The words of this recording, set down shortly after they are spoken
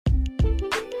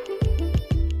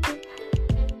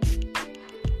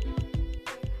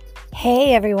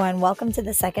Hey everyone, welcome to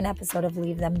the second episode of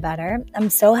Leave Them Better. I'm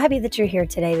so happy that you're here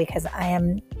today because I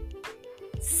am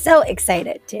so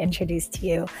excited to introduce to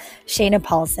you Shaina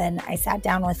Paulson. I sat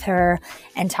down with her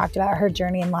and talked about her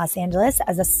journey in Los Angeles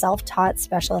as a self-taught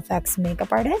special effects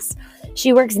makeup artist.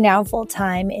 She works now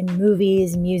full-time in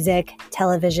movies, music,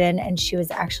 television, and she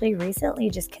was actually recently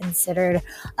just considered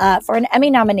for an Emmy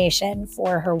nomination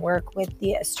for her work with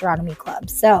the Astronomy Club.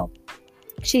 So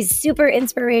she's super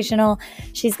inspirational.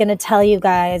 She's going to tell you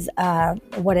guys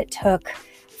what it took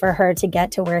for her to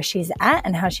get to where she's at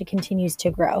and how she continues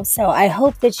to grow. So I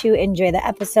hope that you enjoy the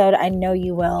episode. I know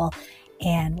you will,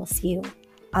 and we'll see you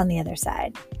on the other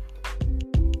side.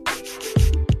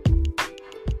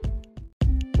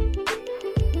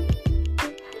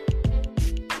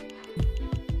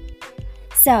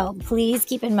 So please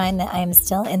keep in mind that I am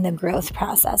still in the growth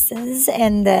processes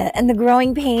and the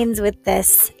growing pains with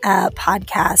this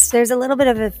podcast. There's a little bit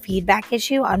of a feedback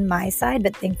issue on my side,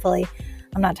 but thankfully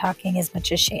I'm not talking as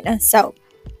much as Shaina. So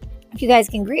if you guys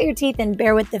can grit your teeth and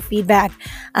bear with the feedback,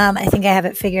 I think I have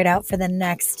it figured out for the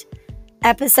next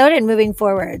episode and moving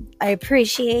forward. I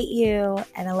appreciate you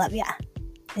and I love ya.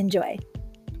 Enjoy.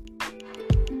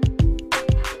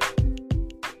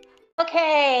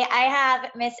 Okay, I have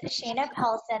Miss Shaina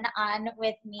Paulson on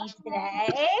with me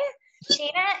today.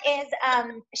 Shaina is,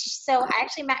 so I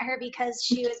actually met her because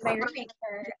she was my roommate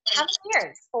for how many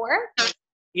years? 4?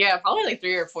 Yeah, probably like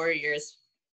 3 or 4 years.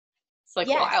 It's like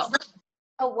yes. a while.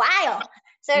 A while.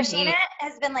 So Shaina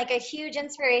has been like a huge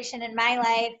inspiration in my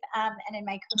life and in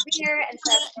my career, and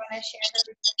so I want to share her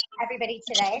with everybody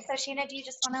today. So Shaina, do you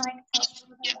just want to like tell us a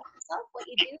little bit about yourself, what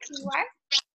you do, who you are?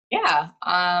 Yeah.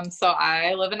 So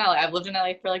I live in LA. I've lived in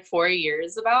LA for like 4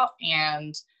 years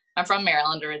and I'm from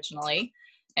Maryland originally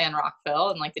in Rockville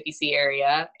in like the DC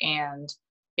area. And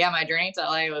yeah, my journey to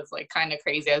LA was like kind of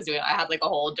crazy. I had like a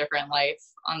whole different life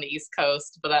on the East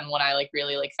Coast, but then when I like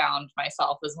really like found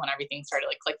myself was when everything started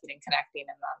like clicking and connecting. And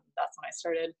then that's when I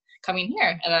started coming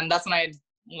here. And then that's when I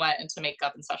went into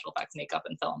makeup and special effects, makeup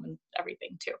and film and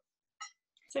everything too.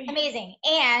 So, yeah. Amazing.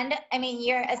 And I mean,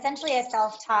 you're essentially a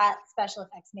self-taught special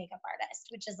effects makeup artist,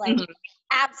 which is like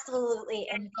absolutely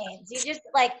insane. So you just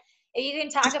like, if you can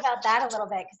talk about that a little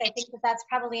bit, because I think that that's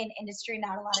probably an industry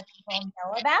not a lot of people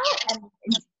know about, and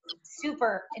it's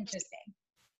super interesting.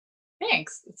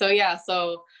 Thanks. So yeah,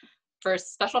 so for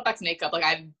special effects makeup, like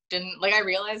I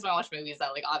realized when I watched movies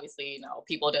that like obviously, you know,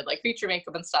 people did like feature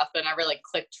makeup and stuff, but it never like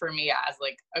clicked for me as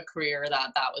like a career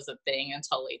that was a thing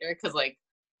until later. Cause like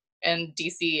in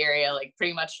DC area, like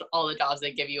pretty much all the jobs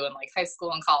they give you in like high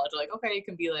school and college are like, okay, you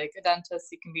can be like a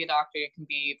dentist, you can be a doctor, you can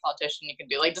be a politician, you can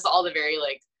do like just all the very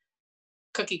like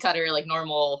cookie cutter, like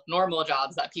normal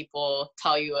jobs that people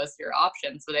tell you as your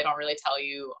options, but they don't really tell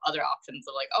you other options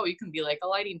of like, oh, you can be like a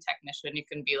lighting technician, you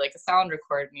can be like a sound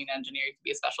recording engineer, you can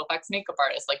be a special effects makeup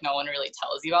artist. Like no one really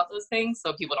tells you about those things,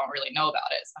 so people don't really know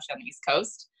about it, especially on the East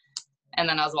Coast. And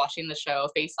then I was watching the show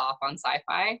Face Off on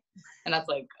Sci-Fi, and that's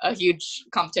like a huge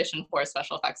competition for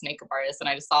special effects makeup artists. And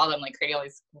I just saw them like creating all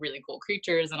these really cool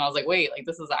creatures, and I was like, wait, like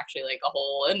this is actually like a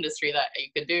whole industry that you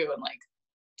could do and like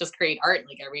just create art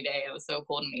like every day. It was so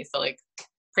cool to me. So like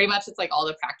pretty much it's like all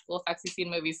the practical effects you see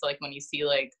in movies. So like when you see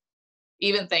like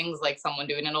even things like someone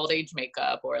doing an old age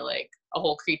makeup or like a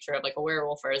whole creature of like a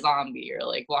werewolf or a zombie or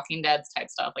like Walking Dead type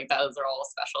stuff, like those are all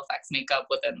special effects makeup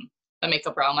within the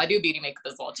makeup realm. I do beauty makeup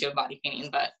as well too, body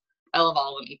painting, but I love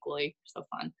all of them equally. They're so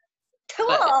fun.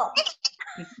 Cool.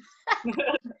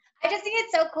 I just think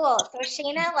it's so cool. So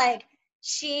Shaina, like,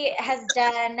 she has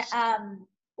done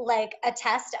like a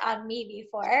test on me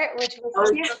before, which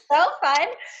was so fun.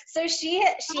 So she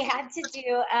had to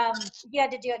do you had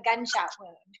to do a gunshot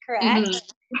wound,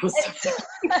 correct?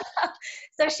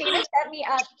 So Shaina set me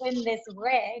up in this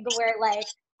rig where like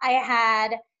I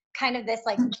had kind of this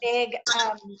like big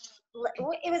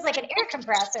it was like an air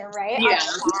compressor, right? Yeah.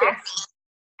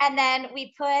 And then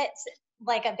we put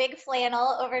like a big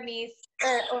flannel over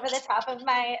the top of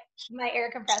my air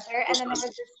compressor, and then there was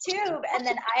this tube, and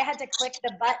then I had to click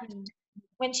the button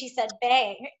when she said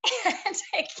bang, and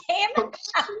it came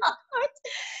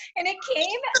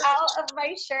out of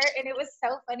my shirt, and it was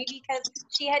so funny because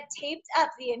she had taped up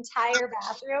the entire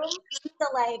bathroom to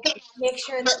like make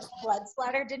sure that the blood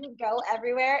splatter didn't go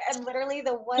everywhere, and literally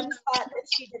the one spot that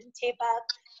she didn't tape up,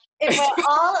 it went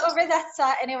all over that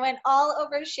spot, and it went all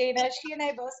over Shaina. She and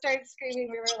I both started screaming.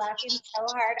 We were laughing so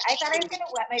hard. I thought I was going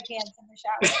to wet my pants in the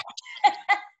shower.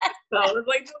 That was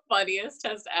like the funniest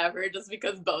test ever, just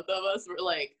because both of us were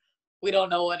like, we don't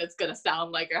know what it's going to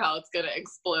sound like or how it's going to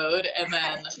explode. And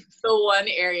then the one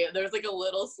area, there's like a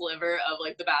little sliver of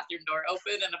like the bathroom door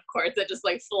open, and of course it just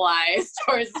like flies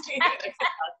towards me. I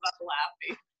was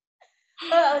laughing.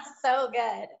 Oh, so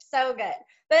good. So good.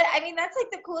 But I mean, that's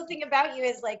like the cool thing about you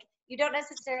is like you don't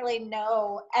necessarily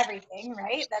know everything,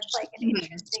 right? That's like an Mhm.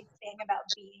 interesting thing about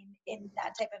being in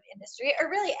that type of industry, or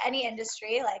really any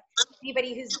industry. Like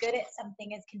anybody who's good at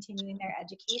something is continuing their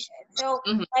education. So,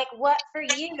 Mhm. like, what for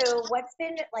you, what's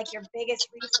been like your biggest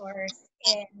resource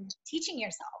in teaching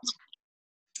yourself?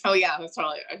 Oh yeah, I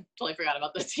totally forgot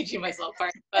about the teaching myself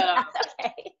part. But That's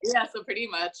okay. yeah, so pretty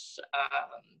much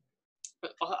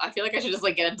I feel like I should just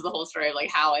like get into the whole story of like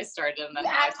how I started and then You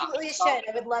how I taught absolutely myself. should.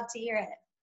 I would love to hear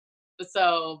it.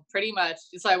 So pretty much,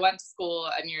 so I went to school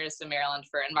at University of Maryland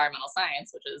for environmental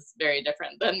science, which is very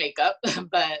different than makeup,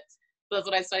 but that's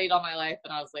what I studied all my life.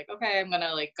 And I was like, okay, I'm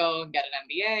gonna like go and get an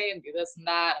MBA and do this and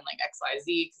that and like XYZ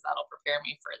because that'll prepare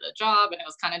me for the job. And it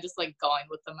was kind of just like going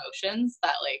with the motions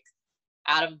that like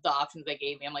out of the options they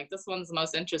gave me, I'm like, this one's the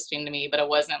most interesting to me, but it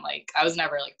wasn't like I was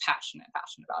never like passionate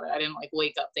about it. I didn't like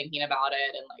wake up thinking about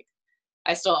it and like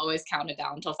I still always counted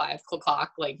down until 5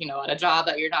 o'clock, like, you know, at a job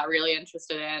that you're not really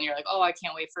interested in. You're like, oh, I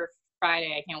can't wait for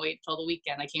Friday. I can't wait till the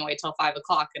weekend. I can't wait till 5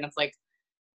 o'clock. And it's like,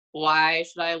 why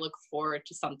should I look forward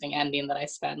to something ending that I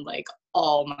spend like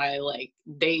all my like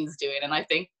days doing? And I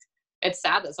think it's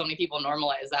sad that so many people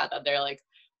normalize that they're like,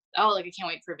 oh, like I can't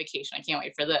wait for vacation. I can't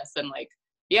wait for this. And like,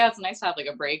 yeah, it's nice to have like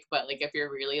a break, but like if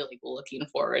you're really like looking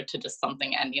forward to just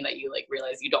something ending that you like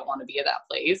realize you don't want to be at that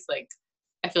place, like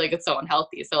I feel like it's so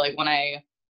unhealthy. So like when I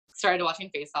started watching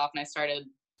Face Off and I started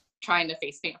trying to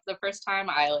face paint for the first time,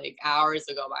 I like hours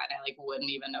would go by and I like wouldn't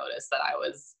even notice that it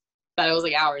was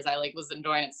like hours. I like was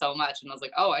enjoying it so much and I was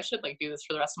like, oh, I should like do this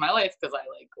for the rest of my life because I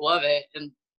like love it and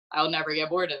I'll never get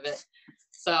bored of it.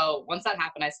 So once that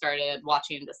happened, I started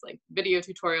watching just like video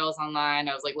tutorials online.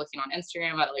 I was like looking on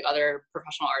Instagram at like other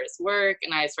professional artists' work,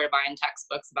 and I started buying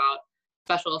textbooks about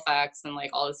special effects and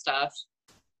like all this stuff.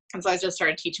 And so I just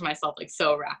started teaching myself like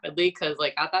so rapidly because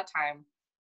like at that time,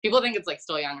 people think it's like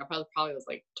still young. I probably was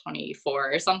like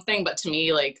 24 or something, but to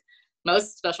me, like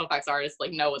most special effects artists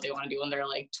like know what they want to do when they're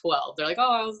like 12. They're like,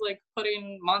 oh, I was like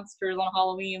putting monsters on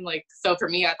Halloween. Like, so for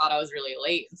me, I thought I was really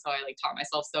late. And so I like taught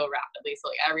myself so rapidly. So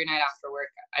like every night after work,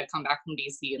 I'd come back from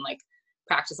DC and like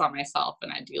practice on myself.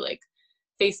 And I'd do like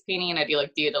face painting. I do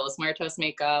like Dia de los Muertos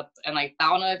makeup. And like that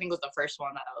one, I think was the first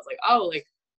one that I was like, oh, like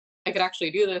I could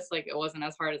actually do this. Like it wasn't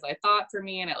as hard as I thought for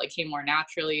me. And it like came more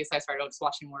naturally. So I started just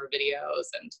watching more videos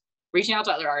and reaching out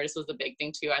to other artists was a big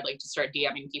thing too. I'd like to start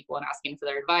DMing people and asking for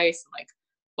their advice and like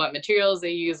what materials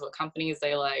they use, what companies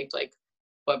they liked, like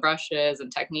what brushes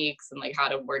and techniques and like how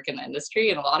to work in the industry.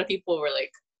 And a lot of people were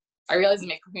like, I realized the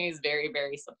makeup community is very,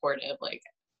 very supportive. Like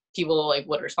people like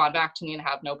would respond back to me and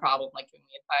have no problem like giving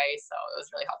me advice. So it was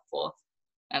really helpful.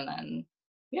 And then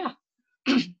yeah.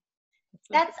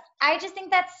 I just think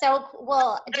that's so cool.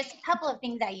 Well, just a couple of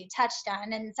things that you touched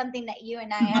on, and something that you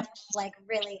and I have like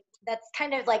really, that's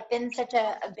kind of like been such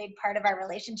a big part of our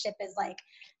relationship is like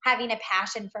having a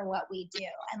passion for what we do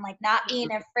and like not being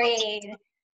afraid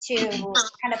to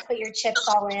kind of put your chips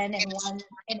all in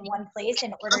one place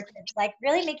in order to like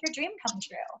really make your dream come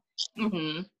true.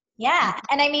 Mm-hmm. Yeah.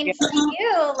 And I mean, for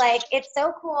you, like, it's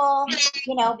so cool,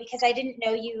 you know, because I didn't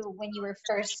know you when you were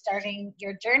first starting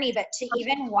your journey, but to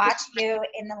even watch you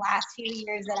in the last few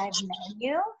years that I've known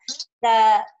you,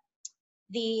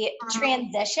 the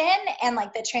transition and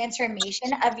like the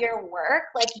transformation of your work,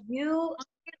 like you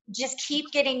just keep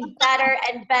getting better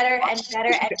and better and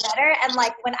better and better. And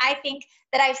like when I think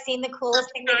that I've seen the coolest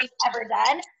thing that you've ever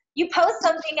done, you post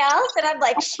something else and I'm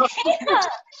like, Shaina,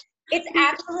 it's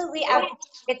absolutely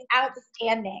it's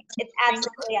outstanding. It's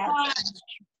absolutely outstanding.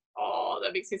 Oh,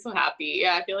 that makes me so happy.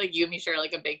 Yeah, I feel like you and me share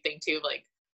like a big thing too. Like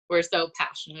we're so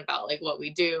passionate about like what we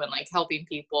do and like helping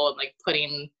people and like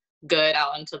putting good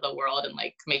out into the world and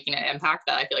like making an impact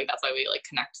that I feel like that's why we like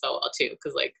connect so well too.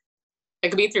 Cause like it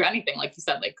could be through anything, like you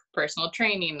said, like personal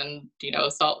training and you know,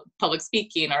 so public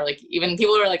speaking or like even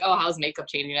people are like, oh, how's makeup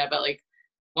changing it? But like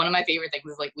one of my favorite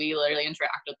things is like we literally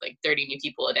interact with like 30 new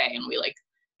people a day and we like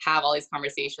have all these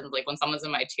conversations. Like when someone's in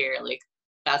my chair, like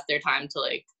that's their time to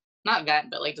like not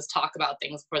vent, but like just talk about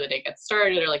things before the day gets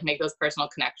started or like make those personal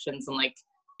connections. And like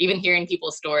even hearing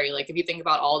people's story, like if you think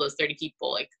about all those 30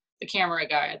 people, like the camera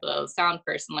guy, the sound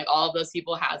person, like all of those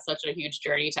people had such a huge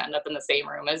journey to end up in the same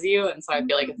room as you. And so I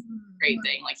feel like it's a great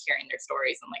thing, like hearing their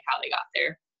stories and like how they got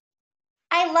there.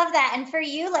 I love that. And for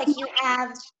you, like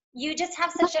you just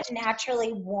have such a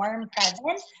naturally warm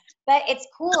presence. But it's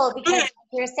cool because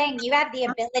you're saying you have the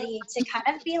ability to kind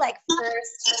of be like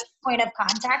first point of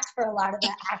contact for a lot of the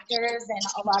actors and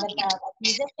a lot of the like,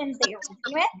 musicians that you're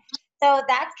working with. So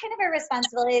that's kind of a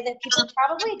responsibility that people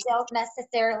probably don't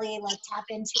necessarily like tap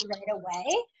into right away.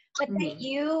 But that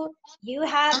you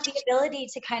have the ability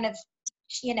to kind of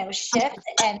shift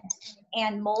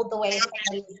and mold the way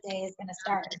somebody's day is going to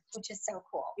start, which is so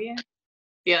cool.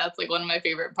 Yeah, that's like one of my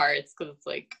favorite parts, because it's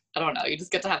like, I don't know, you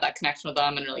just get to have that connection with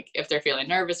them, and like if they're feeling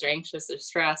nervous or anxious or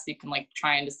stressed, you can like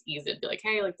try and just ease it, be like,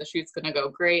 hey, like the shoot's gonna go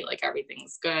great, like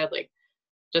everything's good, like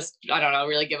just, I don't know,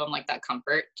 really give them like that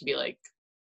comfort to be like,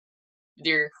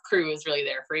 your crew is really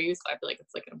there for you. So I feel like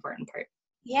it's like an important part.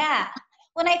 Yeah.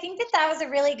 Well, and I think that was a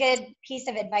really good piece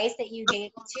of advice that you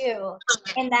gave too,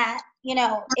 in that,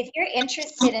 if you're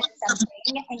interested in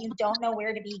something and you don't know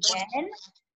where to begin,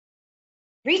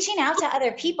 reaching out to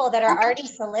other people that are already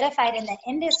solidified in the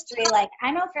industry. Like,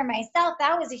 I know for myself,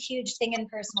 that was a huge thing in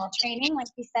personal training. Like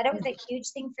you said, it was a huge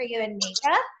thing for you in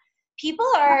makeup. People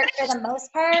are, for the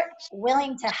most part,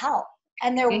 willing to help.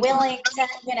 And they're willing to,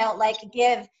 like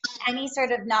give any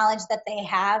sort of knowledge that they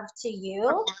have to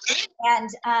you. And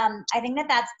I think that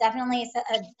that's definitely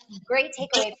a great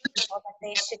takeaway for people, that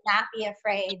they should not be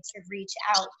afraid to reach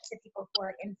out to people who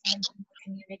are influencing the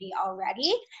community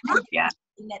already,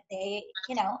 and that they,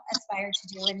 aspire to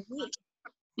do and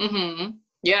be.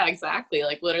 Yeah, exactly.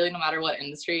 Like literally no matter what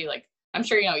industry, like I'm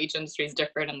sure, each industry is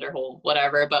different and their whole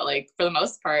whatever, but like for the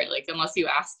most part, like unless you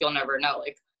ask, you'll never know.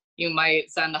 Like you might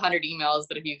send 100 emails,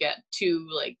 but if you get 2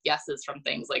 like yeses from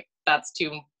things, like that's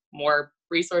 2 more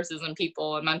resources and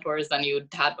people and mentors than you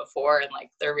had before. And like,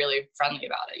 they're really friendly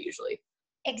about it usually.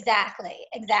 Exactly.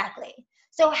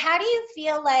 So how do you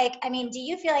feel like, do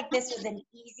you feel like this was an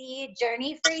easy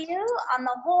journey for you on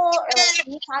the whole, or like,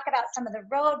 can you talk about some of the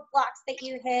roadblocks that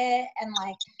you hit, and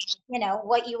like,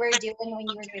 what you were doing when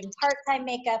you were doing part-time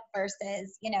makeup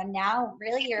versus, now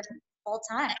really you're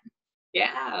full-time?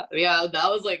 Yeah, that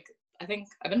was like, I think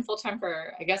I've been full-time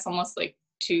for, I guess, almost like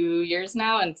 2 years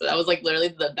now. And so that was like literally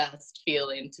the best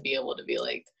feeling, to be able to be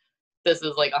like, this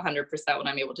is like 100% what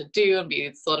I'm able to do and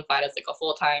be solidified as like a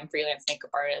full-time freelance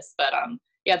makeup artist. But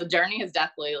yeah, the journey is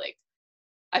definitely like,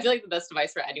 I feel like the best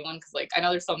advice for anyone, because like I know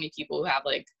there's so many people who have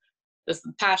like this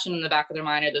passion in the back of their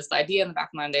mind, or this idea in the back of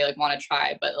their mind they like want to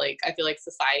try, but like I feel like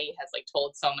society has like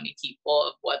told so many people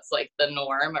of what's like the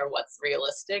norm or what's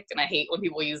realistic. And I hate when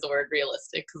people use the word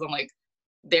realistic, because I'm like,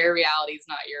 their reality is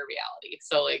not your reality.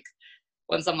 So like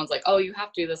when someone's like, oh, you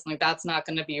have to do this, I'm like, that's not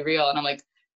going to be real. And I'm like,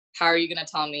 how are you going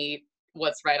to tell me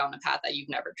what's right on a path that you've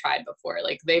never tried before?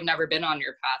 Like they've never been on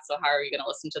your path, so how are you going to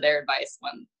listen to their advice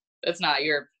when it's not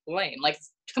your lane? Like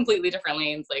it's completely different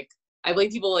lanes. Like I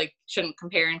believe people like shouldn't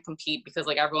compare and compete, because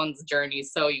like everyone's journey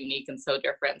is so unique and so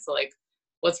different. So like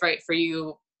what's right for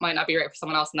you might not be right for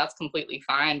someone else, and that's completely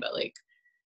fine. But like,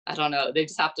 I don't know, they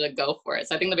just have to go for it.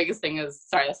 So I think the biggest thing is,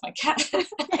 sorry, that's my cat.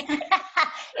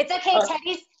 It's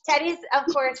okay. Teddy's of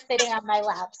course sitting on my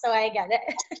lap, so I get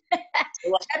it.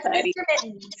 That's Teddy. Mr.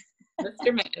 Mittens.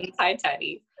 Mr. Mittens, hi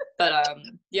Teddy. But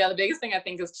yeah, the biggest thing I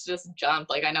think is to just jump.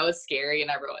 Like I know it's scary,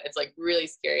 and it's like really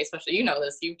scary, especially,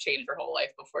 this, you've changed your whole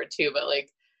life before too, but like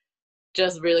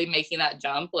just really making that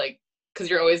jump, like, because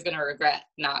you're always going to regret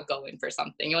not going for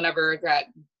something. You'll never regret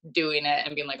doing it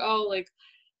and being like, oh, like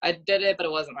I did it, but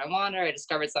it wasn't what I wanted, or I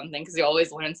discovered something, because you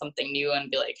always learn something new and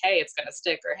be like, hey, it's going to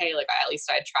stick, or hey, like at least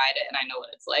I tried it and I know what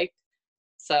it's like.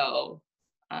 So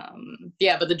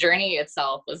yeah, but the journey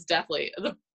itself was definitely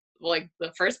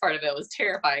the first part of it was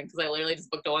terrifying, because I literally just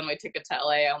booked a one-way ticket to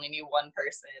LA. I only knew one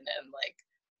person, and like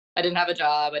I didn't have a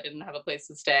job, I didn't have a place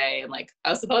to stay, and like I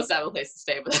was supposed to have a place to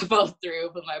stay, but I fell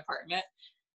through with my apartment.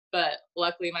 But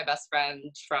luckily my best friend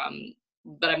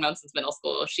that I've known since middle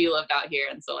school, she lived out here.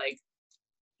 And so like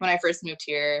when I first moved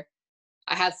here,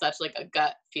 I had such like a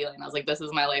gut feeling. I was like, this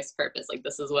is my life's purpose. Like,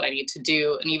 this is what I need to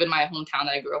do. And even my hometown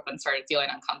that I grew up in started feeling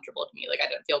uncomfortable to me. Like I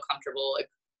didn't feel comfortable like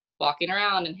walking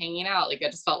around and hanging out. Like I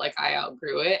just felt like I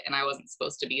outgrew it and I wasn't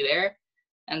supposed to be there.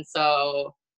 And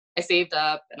so I saved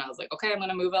up and I was like, okay, I'm going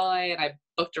to move LA. And I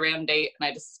booked a random date and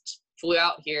I just flew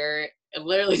out here. I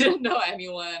literally didn't know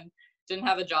anyone, didn't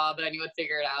have a job, but I knew I'd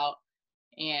figure it out.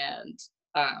 And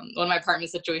when my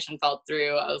apartment situation fell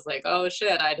through, I was like, oh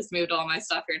shit, I just moved all my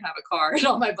stuff here and have a car and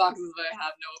all my boxes, but I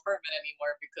have no apartment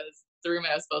anymore, because the room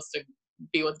I was supposed to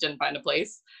be with didn't find a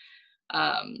place.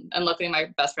 And luckily my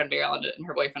best friend Marilyn and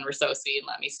her boyfriend were so sweet and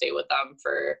let me stay with them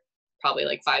for probably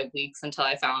like 5 weeks until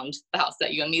I found the house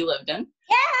that you and me lived in.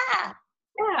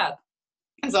 Yeah.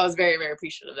 And so I was very, very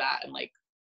appreciative of that. And like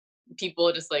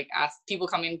people just like people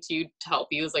coming to you to help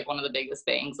you is like one of the biggest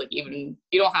things. Like even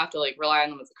you don't have to like rely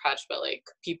on them as a crutch, but like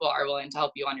people are willing to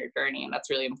help you on your journey, and that's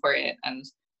really important. And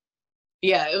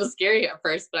yeah, it was scary at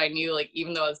first, but I knew like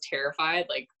even though I was terrified,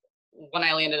 like when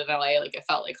I landed in LA, like it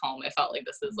felt like home. It felt like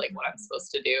this is like what I'm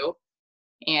supposed to do.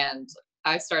 And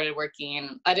I started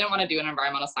working. I didn't want to do an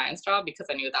environmental science job because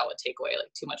I knew that would take away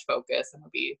like too much focus and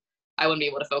I wouldn't be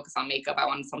able to focus on makeup. I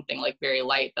wanted something like very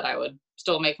light that I would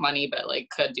still make money, but like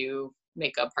could do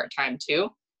makeup part-time too.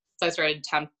 So I started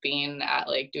temping at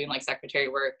like doing like secretary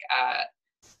work at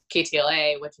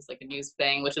KTLA, which is like a news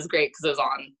thing, which is great because it was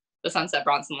on the Sunset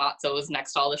Bronson lot, so it was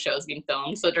next to all the shows being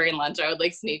filmed. So during lunch, I would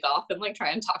like sneak off and like try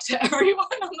and talk to everyone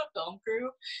on the film crew,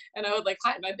 and I would like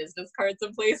hide my business cards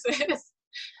in places.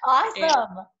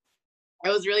 Awesome. And it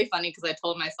was really funny because I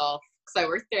told myself, because I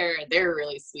worked there, they were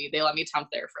really sweet. They let me temp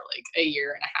there for like a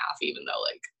year and a half, even though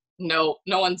like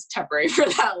no one's temporary for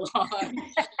that long.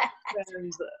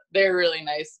 And they're really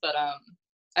nice, but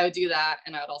I would do that,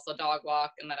 and I would also dog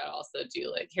walk, and then I'd also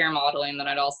do like hair modeling, then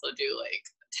I'd also do like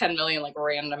 10 million like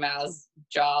random ass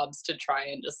jobs to try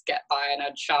and just get by, and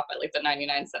I'd shop at like the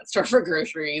 99-cent store for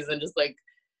groceries, and just like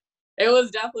it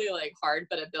was definitely like hard,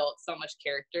 but it built so much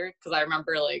character. Because I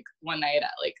remember like one night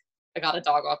at like I got a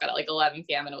dog walk at like 11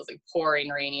 p.m. and it was like pouring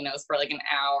raining. It was for like an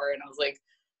hour, and I was like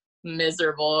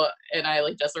miserable, and I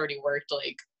like just already worked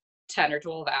like 10 or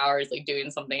 12 hours like doing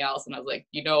something else, and I was like,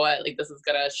 you know what, like this is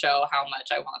gonna show how much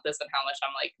I want this and how much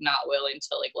I'm like not willing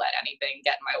to like let anything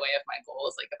get in my way of my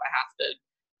goals. Like if I have to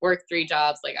work 3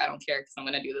 jobs, like I don't care, because I'm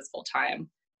gonna do this full time.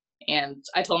 And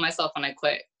I told myself when I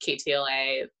quit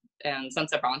KTLA and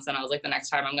Sunset Bronson, I was like, the next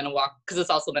time I'm gonna walk, because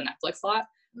it's also the Netflix lot,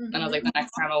 and I was like, the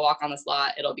next time I walk on this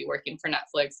lot, it'll be working for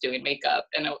Netflix doing makeup.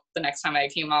 And the next time I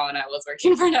came on, I was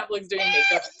working for Netflix doing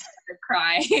makeup, and I started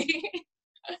crying.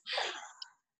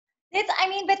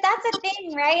 But that's the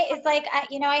thing, right? It's like,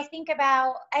 I think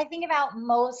about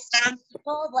most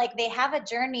people, like they have a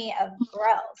journey of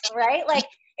growth, right? Like,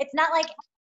 it's not like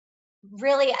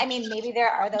really, maybe there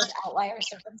are those outlier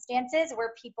circumstances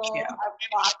where people are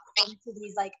plopped into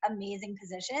these like amazing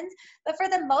positions, but for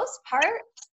the most part,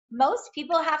 most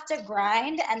people have to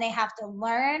grind and they have to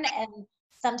learn, and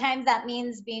sometimes that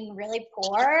means being really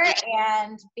poor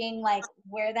and being like,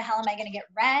 where the hell am I going to get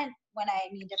rent when I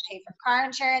need to pay for car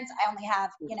insurance? I only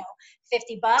have,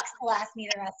 $50 to last me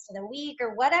the rest of the week,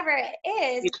 or whatever it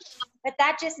is. But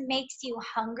that just makes you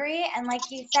hungry. And like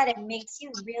you said, it makes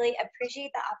you really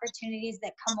appreciate the opportunities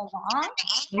that come along.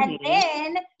 And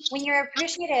then when you're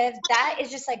appreciative, that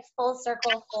is just like full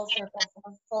circle, full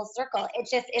circle, full circle.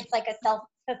 It's like a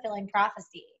self-fulfilling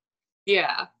prophecy.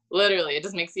 Yeah, literally. It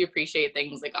just makes you appreciate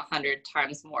things like 100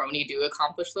 times more when you do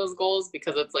accomplish those goals,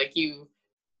 because it's like you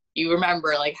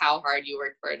remember like how hard you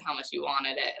worked for it, how much you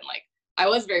wanted it. And like I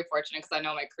was very fortunate because I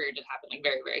know my career did happen like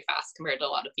very, very fast compared to a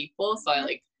lot of people. So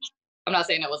I'm not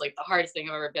saying it was like the hardest thing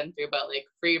I've ever been through, but like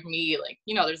for me, like,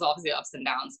 there's obviously ups and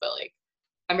downs, but like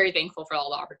I'm very thankful for all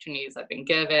the opportunities I've been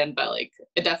given. But like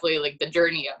it definitely, like the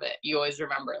journey of it, you always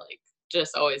remember like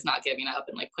just always not giving up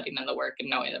and like putting in the work and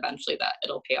knowing eventually that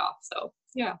it'll pay off. So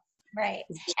yeah. Right.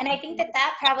 And I think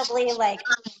that probably like,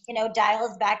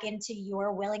 dials back into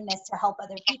your willingness to help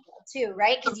other people too,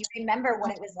 right? Because you remember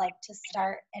what it was like to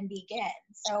start and begin.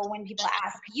 So when people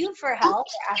ask you for help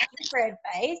or ask you for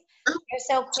advice, you're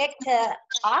so quick to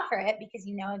offer it because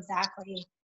you know exactly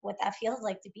what that feels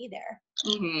like to be there.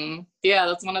 Yeah,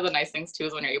 that's one of the nice things too,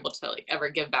 is when you're able to like ever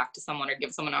give back to someone or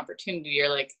give someone an opportunity, or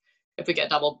like if we get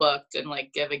double booked and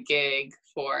like give a gig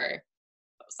for,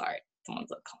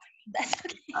 someone's like calling me. That's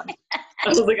okay. I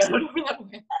was like, I don't know that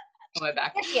on my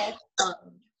back. Yes.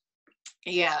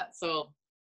 Yeah, so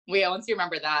once you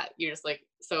remember that, you're just like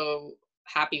so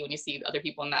happy when you see other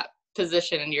people in that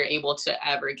position and you're able to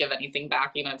ever give anything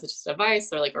back, if it's just advice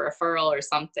or like a referral or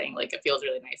something. Like it feels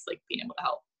really nice, like being able to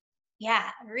help. Yeah,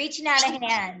 reaching out a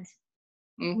hand.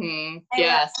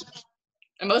 Yes.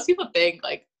 And most people think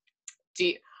like,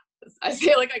 I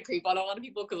say like I creep on a lot of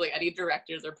people because like any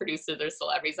directors or producers or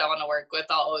celebrities I want to work with,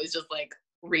 I'll always just like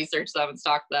research them and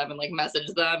stalk them and like message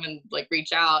them and like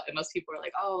reach out. And most people are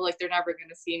like, oh, like they're never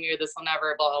gonna see me, or this will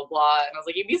never, blah blah blah. And I was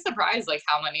like, you'd be surprised like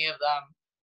how many of them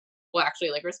will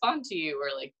actually like respond to you,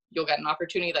 or like you'll get an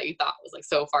opportunity that you thought was like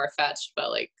so far-fetched,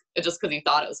 but like it's just because you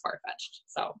thought it was far-fetched.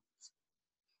 So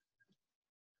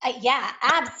yeah,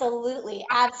 absolutely.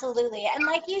 Absolutely. And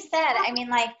like you said, I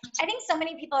think so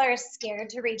many people are scared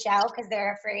to reach out because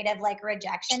they're afraid of like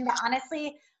rejection. But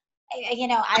honestly,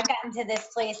 I've gotten to this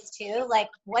place too. Like,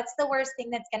 what's the worst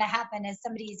thing that's going to happen is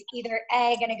somebody's either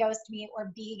A, going to ghost me,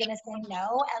 or B, going to say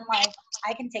no. And like,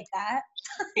 I can take that.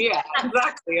 Yeah,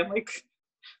 exactly. I'm like,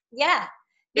 yeah.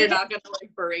 They're not going to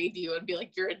like berate you and be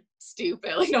like, you're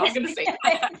stupid. Like, no one's going to say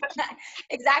that.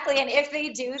 Exactly. And if they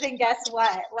do, then guess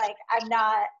what? Like, I'm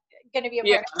not going to be a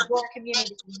part of your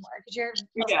community anymore because you're.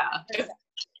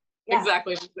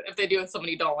 Exactly. If they do, it's someone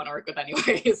you don't want to work with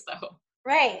anyway. So.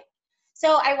 Right.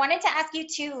 So I wanted to ask you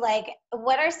too, like,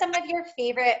 what are some of your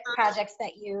favorite projects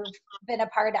that you've been a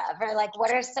part of, or like, what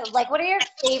are your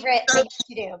favorite things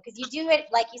to do? Because you do it,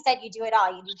 like you said, you do it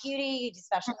all. You do beauty, you do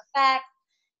special effects,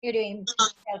 you're doing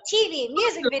TV,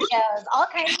 music videos, all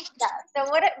kinds of stuff. So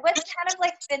what's kind of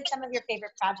like been some of your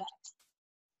favorite projects?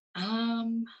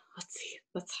 Let's see.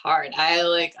 That's hard. I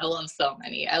love so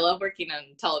many. I love working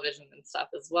on television and stuff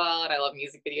as well, and I love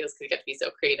music videos because you get to be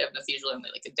so creative, and it's usually only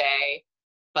like a day.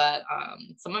 But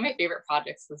some of my favorite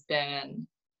projects has been,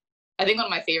 I think one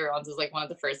of my favorite ones was like one of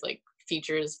the first like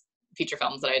feature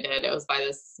films that I did. It was by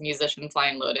this musician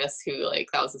Flying Lotus, who like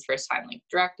that was his first time like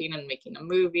directing and making a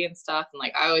movie and stuff. And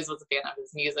like I always was a fan of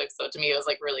his music, so to me it was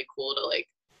like really cool to like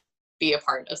be a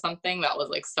part of something that was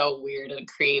like so weird and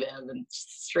creative and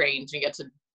strange. You get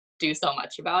to do so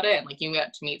much about it, and like you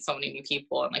get to meet so many new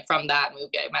people, and like from that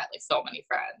movie I met like so many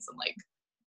friends and like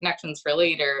connections for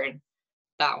later, and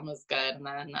that one was good. And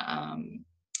then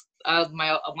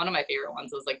one of my favorite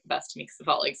ones was like the best to me because it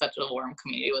felt like such a warm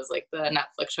community, was like the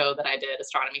Netflix show that I did,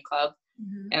 Astronomy Club.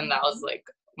 And that was like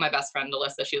my best friend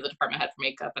Alyssa, she was a department head for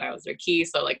makeup and I was their key,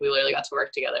 so like we literally got to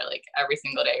work together like every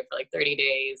single day for like 30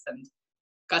 days and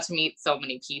got to meet so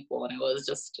many people. And it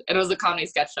was a comedy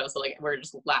sketch show, so like we're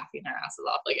just laughing our asses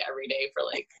off like every day for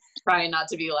like trying not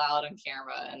to be loud on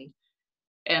camera.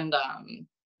 And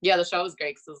yeah, the show was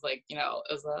great because it was like, you know,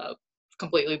 it was a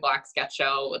completely Black sketch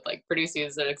show with like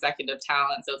producers and executive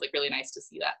talent, so it was like really nice to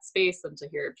see that space and to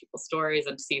hear people's stories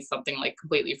and to see something like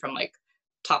completely from like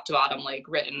top to bottom like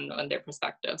written on their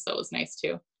perspective, so it was nice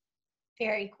too.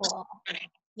 Very cool.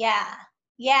 Yeah,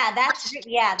 that's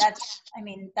I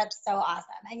mean, that's so awesome.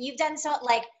 And you've done so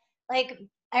like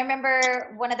I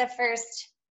remember one of the first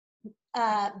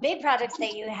big projects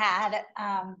that you had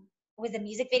was a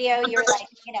music video. You were like,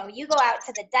 you know, you go out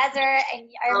to the desert, and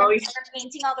I remember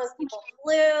painting all those people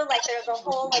blue. Like there was a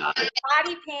whole like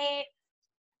body paint.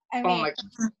 I mean, oh my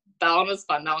God. That one was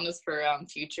fun. That one was for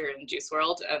Future and Juice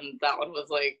World, and that one was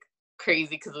like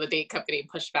crazy because the date kept getting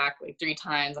pushed back like 3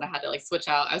 times, and I had to like switch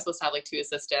out. I was supposed to have like 2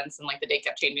 assistants, and like the date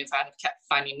kept changing, so I had to kept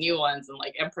finding new ones and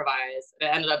like improvise. It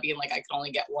ended up being like I could only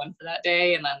get 1 for that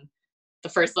day, and then the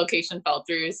first location fell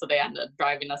through, so they ended up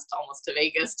driving us to almost to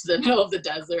Vegas to the middle of the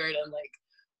desert, and like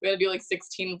we had to do like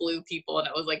 16 blue people, and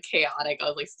it was like chaotic. I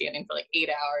was like standing for like 8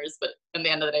 hours, but at the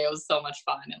end of the day, it was so much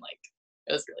fun, and like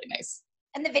it was really nice.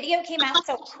 And the video came out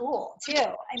so cool too.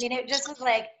 I mean, it just was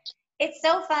like, it's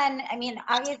so fun. I mean,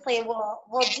 obviously we'll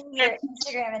do your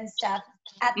Instagram and stuff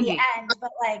at the end, but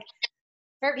like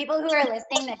for people who are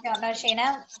listening that don't know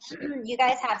Shaina, you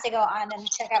guys have to go on and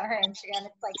check out her Instagram.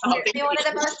 It's like seriously one of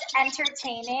the most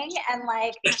entertaining, and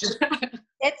like it's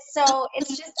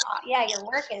just, yeah, your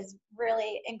work is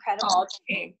really incredible. Oh,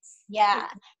 thanks. Yeah.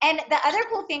 And the other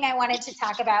cool thing I wanted to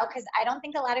talk about, because I don't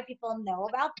think a lot of people know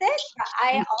about this, but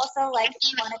I also like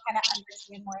want to kind of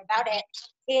understand more about it,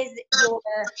 is your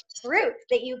group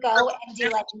that you go and do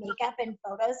like makeup and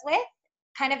photos with,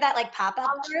 kind of that like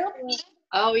pop-up group.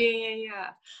 Oh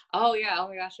yeah. Oh yeah. Oh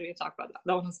my gosh, we need to talk about that.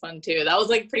 That one was fun too. That was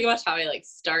like pretty much how I like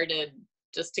started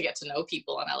just to get to know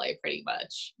people in LA pretty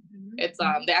much. It's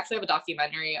they actually have a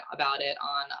documentary about it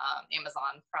on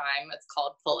Amazon Prime. It's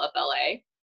called Pull Up LA.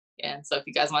 And so if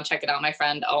you guys want to check it out, my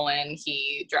friend Owen,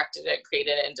 he directed it,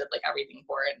 created it, and did like everything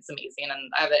for it. It's amazing.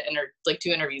 And I have like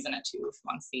 2 interviews in it too, if you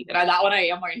want to see. And that one I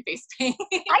am wearing face paint.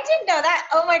 I didn't know that.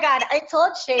 Oh my God. I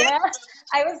told Shaina,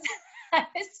 I was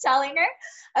telling her,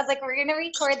 I was like, we're going to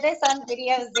record this on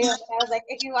video Zoom. And I was like,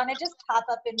 if you want to just pop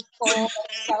up in full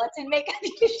skeleton makeup,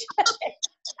 you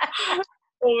should.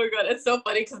 Oh my God, it's so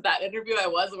funny because that interview I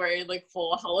was wearing like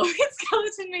full Halloween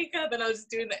skeleton makeup, and I was just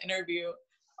doing the interview.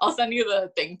 I'll send you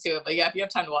the thing too, but yeah, if you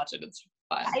have time to watch it, it's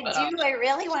fun. I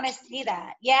really want to see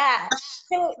that. Yeah.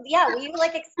 So yeah, will you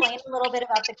like explain a little bit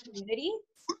about the community?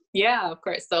 Yeah, of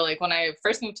course. So like when I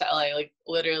first moved to LA, like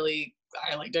literally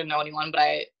I like didn't know anyone, but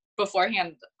I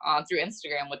beforehand through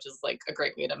Instagram, which is like a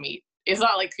great way to meet. It's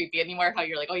not like creepy anymore how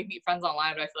you're like, oh, you meet friends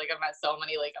online, but I feel like I've met so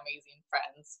many like amazing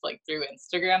friends like through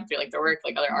Instagram, through like their work,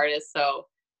 like other artists. So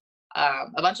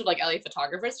a bunch of like LA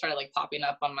photographers started like popping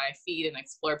up on my feed and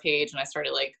explore page, and I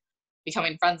started like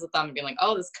becoming friends with them and being like,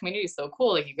 oh, this community is so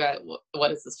cool, like you got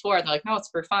what is this for? And they're like, no, it's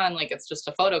for fun, like it's just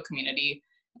a photo community.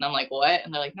 And I'm like, what?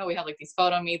 And they're like, no, we have like these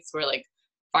photo meets where like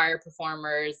fire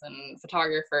performers and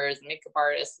photographers and makeup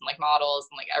artists and like models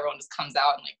and like everyone just comes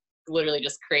out and like literally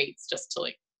just creates just to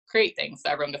like create things,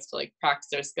 so everyone gets to like practice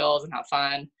their skills and have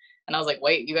fun. And I was like,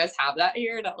 wait, you guys have that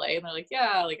here in LA? And they're like,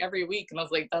 yeah, like every week. And I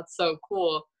was like, that's so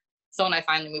cool. So when I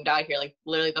finally moved out here, like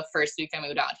literally the first week I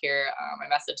moved out here, I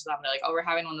messaged them. They're like, oh, we're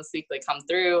having one this week, like come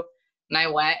through. And I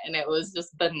went, and it was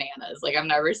just bananas. Like I've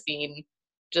never seen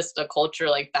just a culture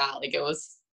like that. Like it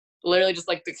was literally just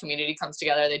like the community comes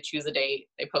together, they choose a date,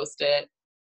 they post it,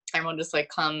 everyone just like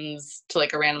comes to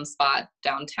like a random spot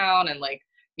downtown, and like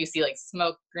you see like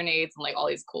smoke grenades and like all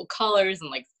these cool colors and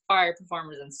like fire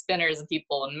performers and spinners and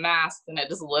people in masks, and it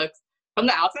just looks, from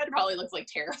the outside it probably looks like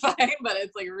terrifying, but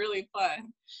it's like really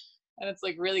fun. And it's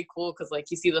like really cool because like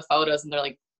you see the photos and they're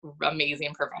like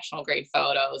amazing professional grade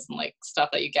photos and like stuff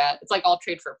that you get. It's like all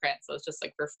trade for print, so it's just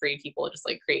like for free, people just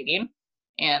like creating.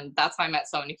 And that's how I met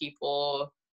so many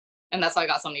people, and that's how I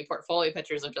got so many portfolio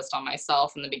pictures of just on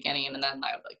myself in the beginning. And then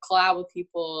I would like collab with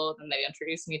people, and they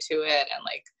introduce me to it, and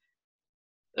like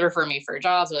they refer me for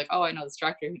jobs. They're like, oh, I know this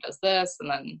director who does this. And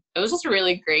then it was just a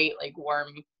really great like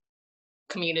warm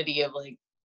community of like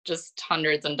just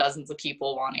hundreds and dozens of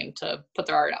people wanting to put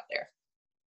their art out there.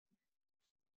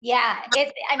 Yeah,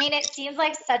 it seems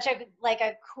like such a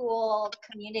cool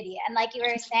community. And like you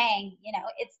were saying,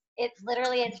 it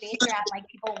literally is based around like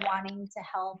people wanting to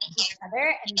help each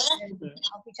other and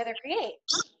help each other create.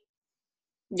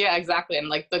 Yeah, exactly. And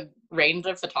like the range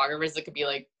of photographers, it could be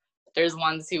like, there's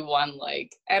ones who won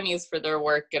like Emmys for their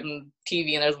work in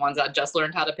TV, and there's ones that just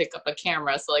learned how to pick up a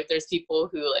camera. So like there's people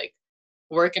who like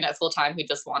work in it full time who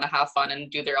just want to have fun and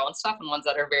do their own stuff, and ones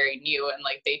that are very new, and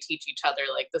like they teach each other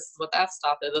like, this is what the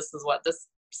f-stop is, this is what this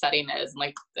setting is, and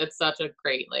like it's such a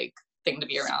great like thing to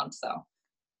be around. So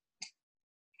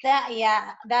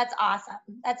that's awesome.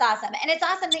 And it's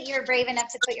awesome that you're brave enough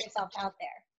to put yourself out there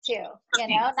too,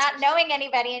 not knowing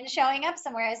anybody and showing up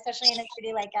somewhere, especially in a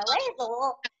city like LA,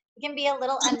 it can be a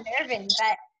little unnerving.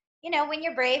 But when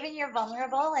you're brave and you're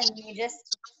vulnerable and you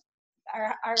just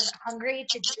are hungry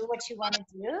to do what you want to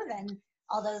do, then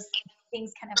all those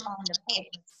things kind of fall into place.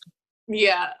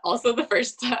 Yeah. Also,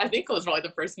 I think it was probably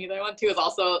the first meet I went to, was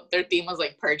also their theme was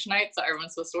like purge night, so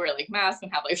everyone's supposed to wear like masks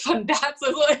and have like fun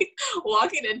dances. Like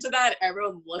walking into that,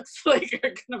 everyone looks like you're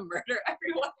gonna murder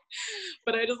everyone.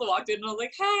 But I just walked in and I was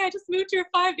like, hey, I just moved here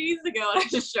 5 days ago, and I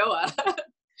just show up.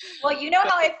 Well, you know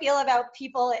how I feel about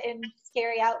people in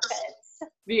scary outfits.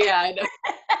 Yeah, I know.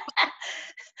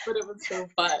 But it was so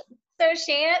fun. So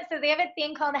Shaina, they have a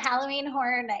thing called Halloween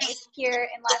Horror Nights here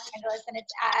in Los Angeles, and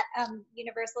it's at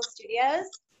Universal Studios.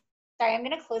 Sorry, I'm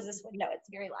going to close this window. It's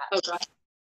very loud. Oh, God.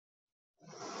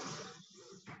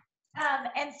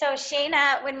 And so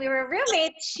Shaina, when we were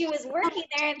roommates, she was working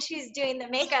there and she was doing the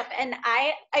makeup. And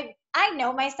I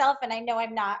know myself, and I know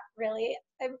I'm not really,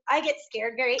 I get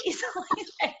scared very easily.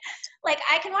 Like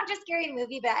I can watch a scary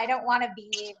movie, but I don't want to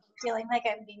be feeling like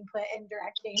I'm being put in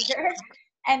direct danger.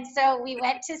 And so we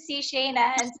went to see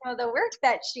Shaina and some of the work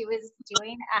that she was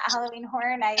doing at Halloween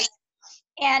Horror Nights.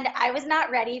 And I was not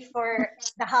ready for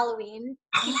the Halloween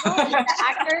people, the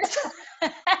actors.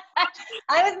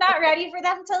 I was not ready for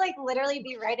them to like literally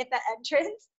be right at the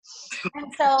entrance.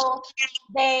 And so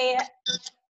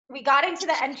we got into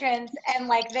the entrance, and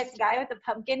like this guy with a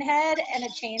pumpkin head and a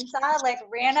chainsaw like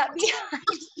ran up behind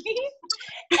me,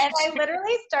 and I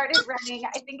literally started running.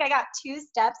 I think I got 2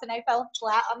 steps and I fell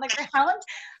flat on the ground.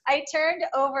 I turned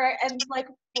over, and like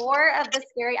 4 of the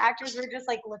scary actors were just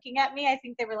like looking at me. I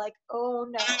think they were like, oh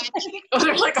no. Oh,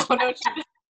 they're like, oh no, she just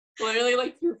literally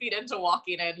like 2 feet into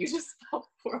walking in, you just fell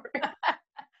forward.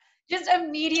 Just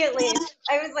immediately,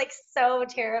 I was like so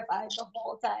terrified the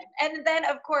whole time. And then,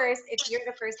 of course, if you're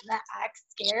the person that acts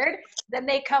scared, then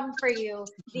they come for you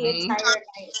the entire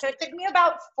night. So it took me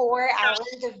about 4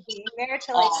 hours of being there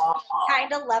to like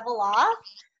kind of level off.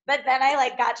 But then I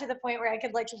like got to the point where I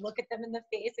could like look at them in the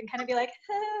face and kind of be like,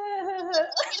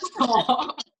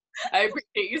 I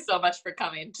appreciate you so much for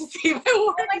coming to see my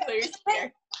work.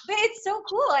 But it's so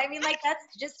cool. I mean, like, that's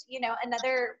just,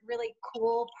 another really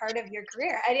cool part of your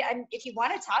career. If you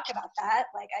want to talk about that,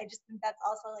 like, I just think that's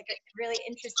also like a really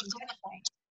interesting touch point.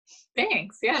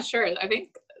 Thanks. Yeah, sure. I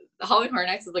think Halloween Horror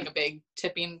Nights is like a big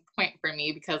tipping point for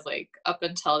me, because like up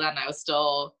until then I was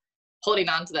still holding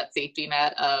on to that safety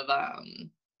net of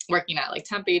working at like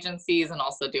temp agencies and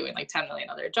also doing like 10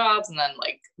 million other jobs, and then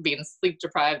like being sleep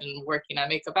deprived and working on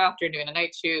makeup after doing a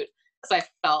night shoot, because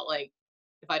I felt like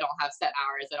if I don't have set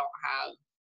hours, I don't have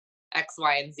X,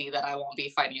 Y, and Z, that I won't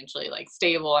be financially like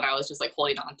stable. And I was just like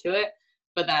holding on to it.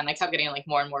 But then I kept getting like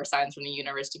more and more signs from the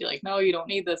universe to be like, no, you don't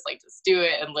need this, like just do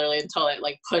it. And literally until it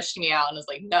like pushed me out and was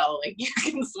like, no, like you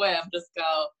can swim, just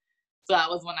go. So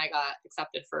that was when I got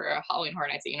accepted for Halloween Horror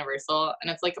Nights at Universal. And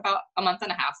it's like about a month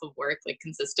and a half of work like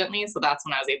consistently. So that's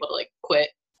when I was able to like quit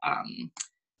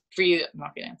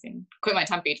quit my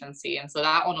temp agency. And so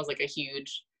that one was like a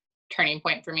huge turning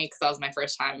point for me, because that was my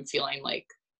first time feeling like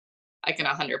I can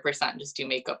 100% just do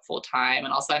makeup full time.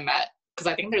 And also I met,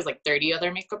 because I think there's like 30 other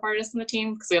makeup artists in the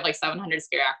team, because we have like 700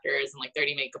 scare actors and like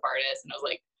 30 makeup artists, and it was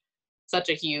like such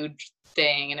a huge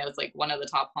thing, and it was like one of the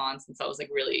top haunts. And so I was like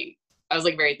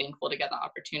very thankful to get the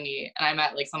opportunity. And I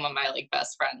met like some of my like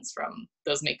best friends from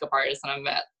those makeup artists, and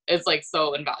it's like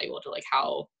so invaluable to like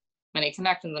how many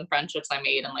connections and friendships I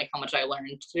made, and like how much I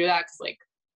learned through that. Cause like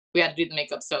we had to do the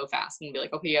makeup so fast and be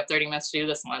like, okay, you have 30 minutes to do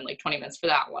this one, like 20 minutes for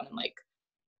that one. And like,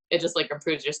 it just like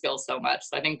improves your skills so much.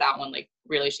 So I think that one like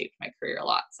really shaped my career a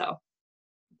lot. So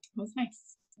it was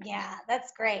nice. Yeah,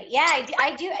 that's great. Yeah,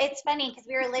 I do. It's funny because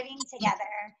we were living together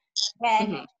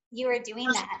when you were doing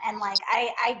that. And like,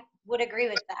 I would agree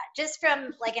with that. Just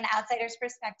from like an outsider's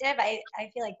perspective, I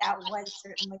feel like that was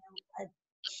certainly a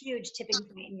huge tipping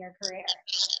point in your career.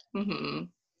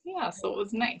 Yeah, so it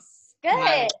was nice.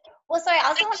 Good. Well, so I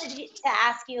also wanted to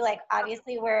ask you, like,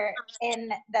 obviously we're in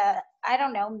the, I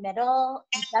don't know, middle,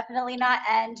 definitely not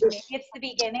end, maybe it's the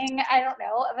beginning, I don't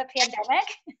know, of a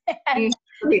pandemic. And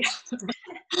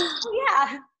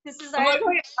yeah, this is our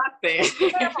normal.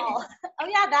 Oh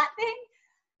yeah, that thing.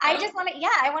 I just want to,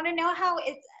 I want to know how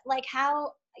it's like,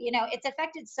 how, you know, it's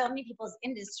affected so many people's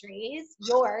industries,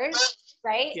 yours,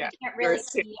 right? Yeah, you can't really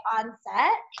be on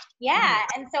set. Yeah.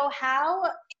 And so how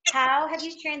have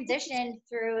you transitioned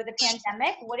through the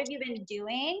pandemic? What have you been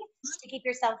doing to keep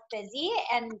yourself busy?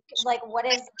 And like,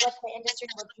 what's the industry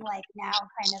looking like now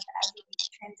kind of as we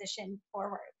transition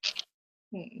forward?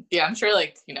 Yeah, I'm sure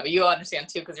like, you know, you understand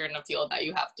too, because you're in a field that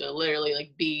you have to literally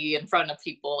like be in front of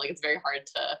people. Like it's very hard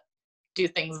to do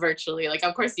things virtually. Like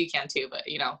of course you can too, but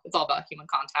you know, it's all about human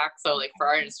contact. So like for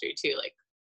our industry too, like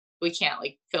we can't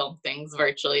like film things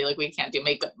virtually. Like we can't do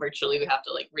makeup virtually. We have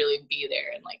to like really be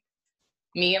there. And like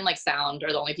me and like sound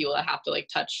are the only people that have to like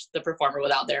touch the performer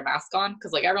without their mask on,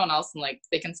 because like everyone else and like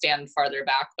they can stand farther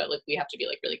back, but like we have to be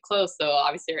like really close. So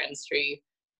obviously our industry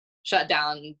shut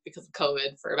down because of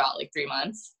COVID for about like 3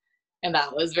 months. And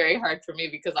that was very hard for me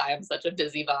because I am such a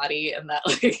busybody, and that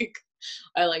like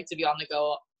I like to be on the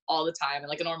go all the time. And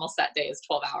like a normal set day is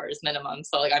 12 hours minimum.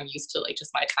 So like I'm used to like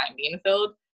just my time being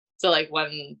filled. So like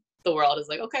when the world is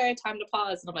like, okay, time to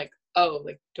pause, and I'm like, oh,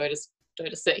 like do I just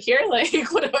sit here? Like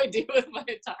what do I do with my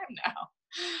time now?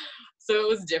 So it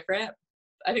was different.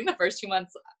 I think the first 2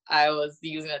 months I was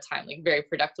using the time like very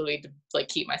productively to like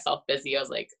keep myself busy. I was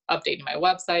like updating my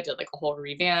website, did like a whole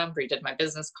revamp, redid my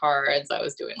business cards. I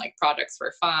was doing like projects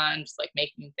for fun, just like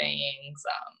making things,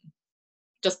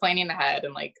 just planning ahead,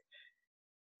 and like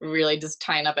really just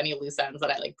tying up any loose ends that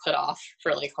I like put off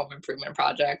for like home improvement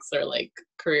projects or like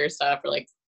career stuff or like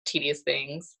tedious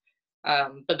things.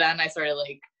 But then I started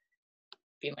like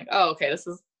being like, oh, okay, this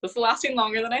is lasting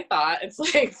longer than I thought. It's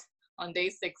like on day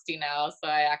 60 now. So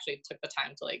I actually took the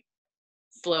time to like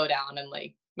slow down and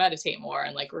like meditate more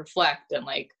and like reflect and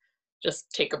like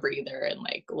just take a breather and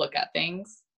like look at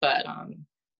things. But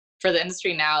for the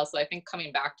industry now, so I think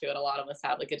coming back to it, a lot of us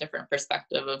have like a different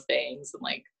perspective of things. And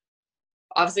like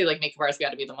obviously like makeup artists got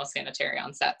to be the most sanitary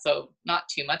on set, so not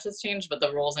too much has changed, but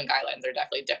the rules and guidelines are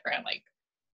definitely different. Like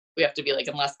we have to be like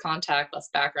in less contact, less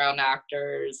background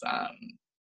actors.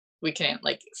 We can't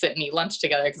like sit and eat lunch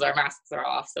together because our masks are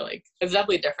off. So like it's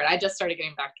definitely different. I just started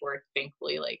getting back to work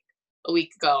thankfully like a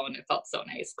week ago, and it felt so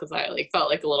nice because I like felt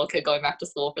like a little kid going back to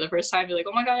school for the first time. Be like,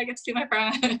 oh my god, I get to see my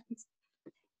friends.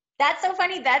 That's so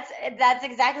funny. That's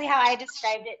exactly how I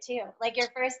described it too. Like your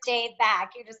first day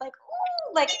back, you're just like,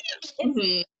 ooh, like it's,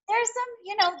 there's some,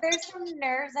 you know, there's some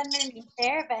nerves underneath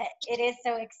there, but it is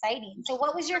so exciting. So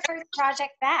what was your first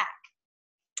project back?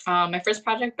 My first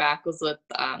project back was with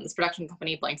this production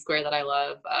company, Blank Square, that I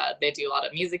love. They do a lot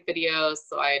of music videos,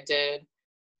 so I did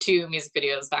 2 music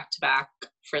videos back to back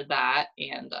for that,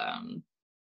 and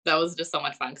that was just so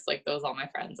much fun because like those all my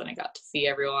friends, and I got to see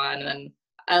everyone. And then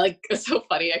I like, it's so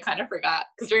funny, I kind of forgot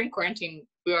because during quarantine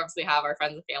we obviously have our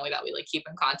friends and family that we like keep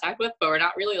in contact with, but we're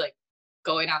not really like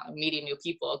going out and meeting new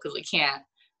people because we can't.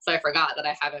 So I forgot that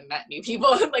I haven't met new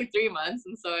people in like 3 months.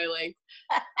 And so I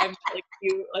met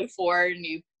like 4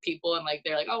 new people, and like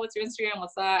they're like, oh, what's your Instagram?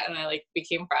 What's that? And I like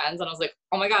became friends, and I was like,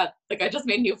 oh my god, like I just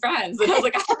made new friends. And I was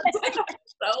like, I haven't done that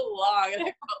for so long, and I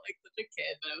felt like such a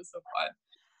kid, but it was so fun.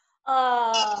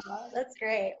 Oh, that's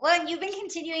great. Well, you've been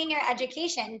continuing your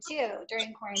education too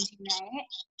during quarantine,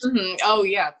 right? Oh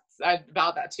yeah,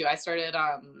 about that too. I started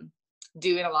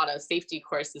doing a lot of safety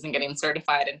courses and getting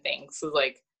certified and things. So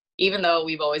like, even though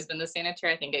we've always been the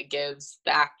sanitary, I think it gives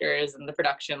the actors and the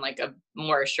production like a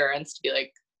more assurance to be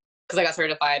like, because I got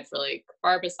certified for like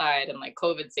barbicide and like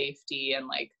COVID safety and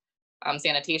like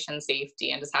sanitation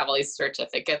safety, and just have all these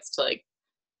certificates to like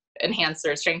enhance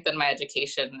or strengthen my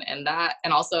education and that.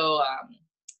 And also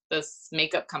this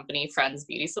makeup company, Friends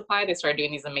Beauty Supply, they started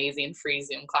doing these amazing free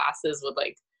Zoom classes with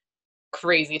like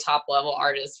crazy top level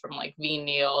artists from like V.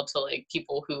 Neil to like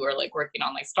people who are like working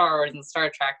on like Star Wars and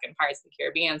Star Trek and Pirates of the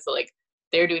Caribbean. So like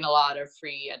they're doing a lot of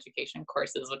free education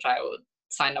courses, which I would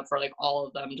sign up for like all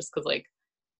of them just because like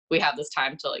we have this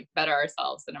time to like better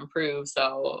ourselves and improve.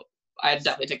 So I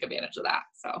definitely took advantage of that.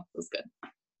 So it was good.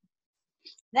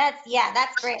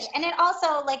 That's great. And it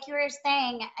also, like you were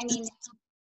saying, I mean,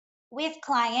 with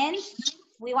clients,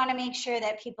 we want to make sure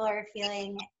that people are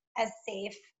feeling as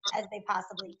safe as they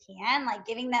possibly can, like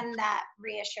giving them that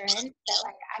reassurance that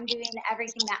like I'm doing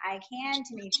everything that I can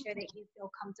to make sure that you feel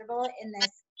comfortable in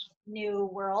this new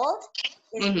world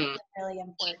is really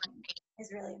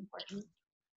important.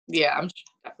 Yeah, I'm sure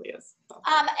it definitely is.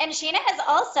 And Shaina has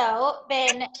also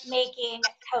been making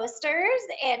coasters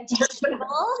and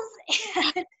tables,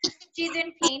 and she's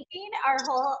been painting our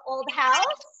whole old house.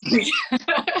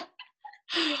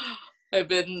 I've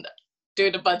been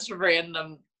doing a bunch of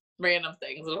random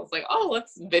things, and I was like, oh,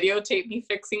 let's videotape me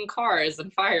fixing cars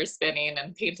and fire spinning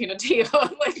and painting a table,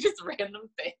 and like just random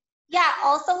things. Yeah,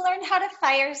 also learned how to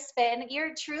fire spin.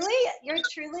 You're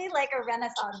truly like a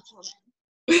Renaissance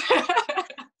woman.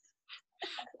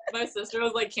 My sister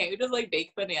was like, can't you just like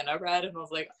bake banana bread? And I was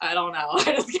like, I don't know. I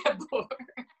just get bored.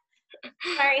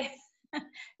 Sorry,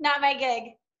 not my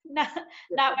gig. Not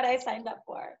what I signed up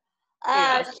for.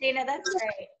 Shaina, that's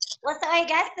great. Well, so I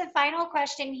guess the final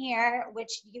question here,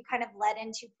 which you kind of led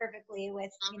into perfectly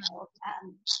with, you know,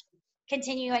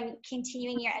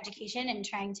 continuing your education and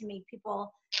trying to make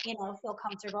people, you know, feel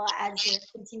comfortable as you're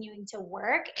continuing to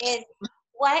work, is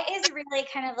what is really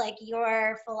kind of like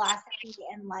your philosophy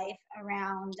in life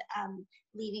around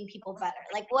leaving people better?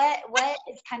 Like what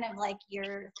is kind of like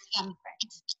your thumbprint?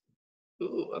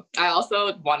 Ooh, I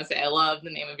also want to say I love the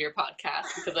name of your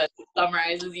podcast because it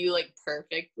summarizes you like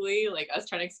perfectly. Like I was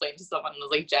trying to explain to someone, and I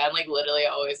was like, Jen, like literally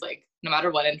always like no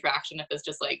matter what interaction, if it's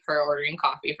just like her ordering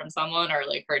coffee from someone or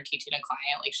like her teaching a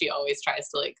client, like she always tries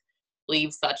to like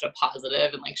leave such a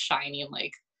positive and like shiny and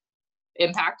like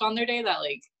impact on their day that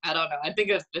like I don't know. I think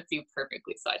it fits you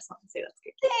perfectly. So I just want to say that's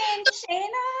good. Thanks,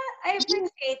 Shaina. I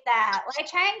appreciate that. Well, I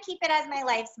try and keep it as my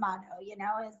life's motto, you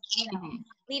know, is, you know,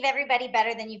 leave everybody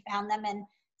better than you found them. And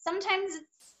sometimes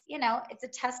it's, you know, it's a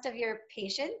test of your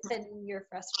patience and your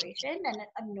frustration and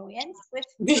annoyance with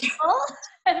people.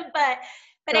 but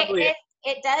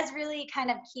it does really kind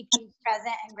of keep you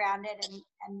present and grounded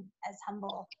and as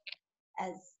humble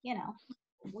as, you know,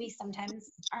 we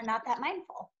sometimes are not that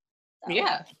mindful. So,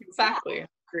 yeah, exactly. Yeah.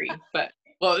 Agree. But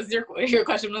what was your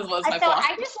question? Was my so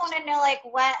I just want to know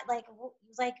what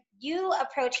like you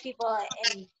approach people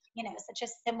in, you know, such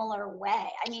a similar way.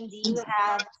 I mean, do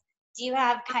you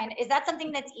have kind of, is that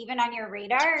something that's even on your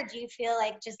radar, or do you feel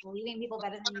like just leaving people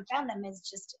better than you found them is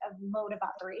just a mode of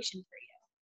operation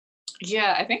for you?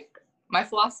 Yeah, I think my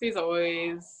philosophy is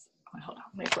always, hold on,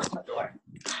 let me close my door.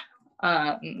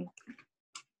 I'm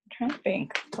trying to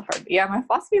think. It's hard. Yeah, my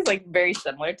philosophy is like very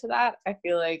similar to that. I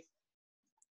feel like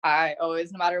I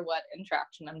always, no matter what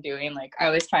interaction I'm doing, like I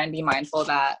always try and be mindful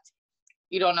that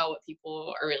you don't know what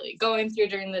people are really going through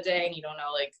during the day, and you don't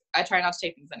know, like I try not to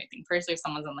take things anything personally. If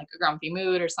someone's in like a grumpy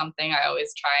mood or something, I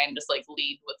always try and just like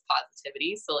lead with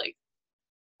positivity. So like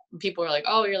people are like,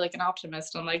 oh, you're like an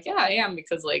optimist. I'm like, yeah, I am,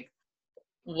 because like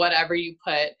whatever you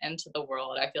put into the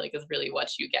world, I feel like is really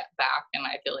what you get back. And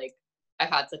I feel like I've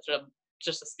had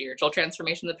just a spiritual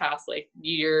transformation the past like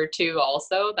year or two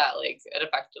also, that like it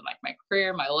affected like my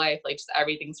career, my life, like just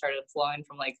everything started flowing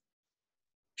from like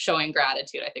showing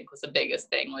gratitude. I think was the biggest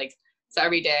thing. Like, so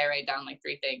every day I write down like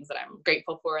 3 things that I'm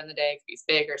grateful for in the day. It could be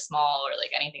big or small or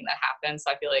like anything that happens.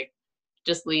 So I feel like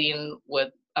just leading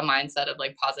with a mindset of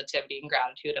like positivity and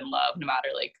gratitude and love, no matter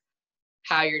like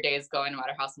how your day is going, no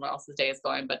matter how someone else's day is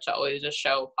going, but to always just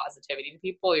show positivity to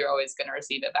people, you're always going to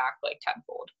receive it back like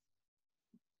tenfold.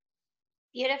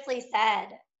 Beautifully said,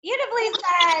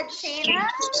 Shaina.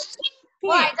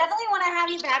 Well, I definitely want to have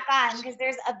you back on because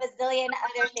there's a bazillion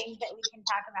other things that we can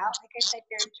talk about. Like I said,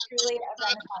 you're truly a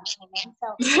Renaissance woman. So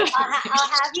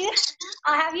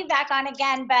I'll have you back on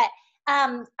again. But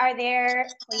are there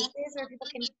places where people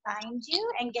can find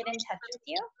you and get in touch with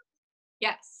you?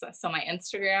 Yes. So my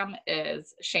Instagram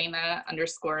is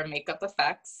Shaina_makeup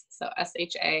effects. So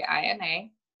SHAINA,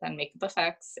 then makeup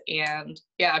effects. And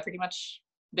yeah, pretty much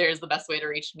there's the best way to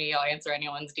reach me. I'll answer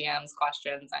anyone's DMs,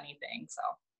 questions, anything. So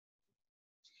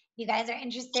you guys are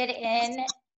interested in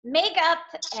makeup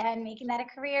and making that a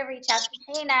career, reach out to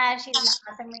Shaina. She's an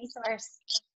awesome resource.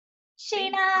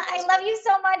 Shaina, I love you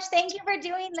so much. Thank you for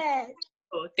doing this.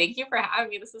 Oh, thank you for having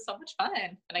me. This is so much fun.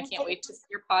 And I can't wait to see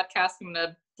your podcast. I'm going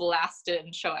to blast it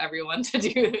and show everyone to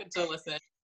listen.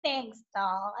 Thanks,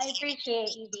 doll. I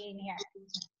appreciate you being here.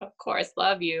 Of course.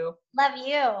 Love you. Love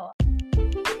you.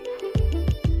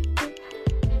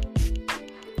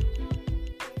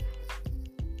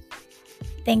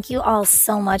 Thank you all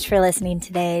so much for listening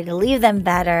today to Leave Them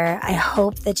Better. I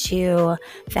hope that you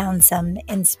found some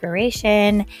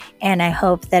inspiration, and I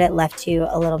hope that it left you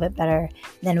a little bit better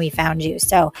than we found you.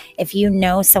 So if you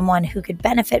know someone who could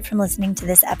benefit from listening to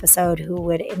this episode, who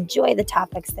would enjoy the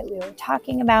topics that we were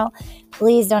talking about,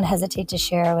 please don't hesitate to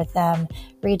share with them.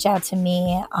 Reach out to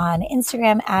me on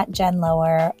Instagram at Jen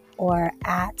Lower or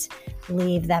at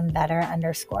Leave Them Better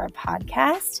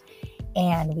 _podcast.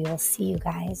 And we will see you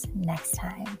guys next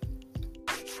time.